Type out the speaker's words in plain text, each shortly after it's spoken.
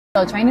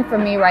So training for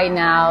me right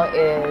now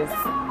is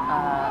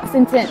it's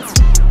intense.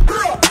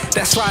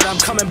 That's right, I'm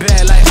coming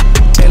back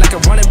like a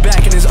running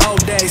back in his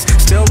old days,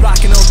 still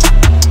rocking them.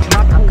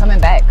 I'm coming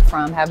back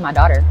from having my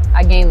daughter.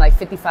 I gained like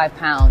 55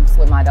 pounds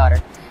with my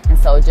daughter, and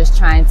so just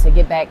trying to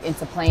get back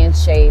into playing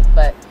shape,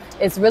 but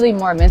it's really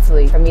more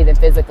mentally for me than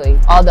physically.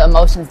 All the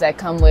emotions that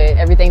come with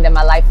everything that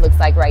my life looks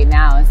like right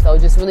now, and so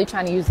just really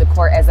trying to use the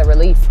court as a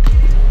release.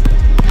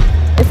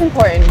 It's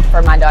important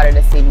for my daughter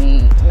to see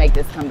me make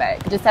this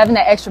comeback. Just having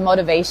that extra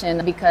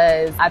motivation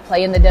because I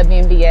play in the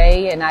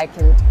WNBA and I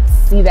can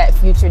see that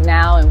future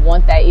now and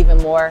want that even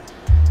more,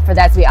 for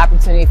that to be an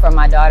opportunity for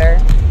my daughter.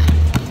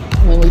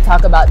 When we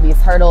talk about these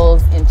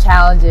hurdles and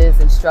challenges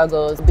and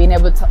struggles, being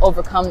able to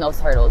overcome those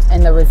hurdles,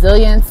 and the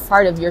resilience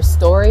part of your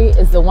story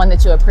is the one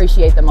that you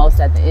appreciate the most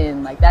at the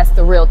end. Like, that's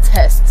the real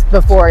test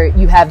before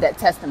you have that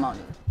testimony.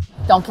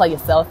 Don't play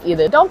yourself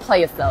either. Don't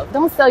play yourself.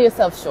 Don't sell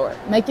yourself short.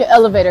 Make your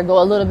elevator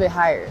go a little bit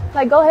higher.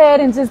 Like, go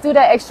ahead and just do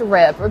that extra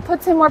rep, or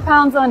put 10 more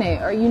pounds on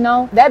it, or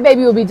that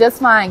baby will be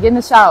just fine. Get in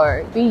the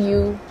shower. Be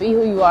you. Be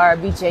who you are.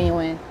 Be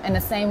genuine. In the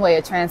same way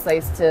it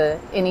translates to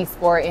any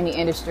sport, any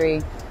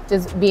industry.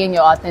 Just being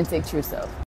your authentic, true self.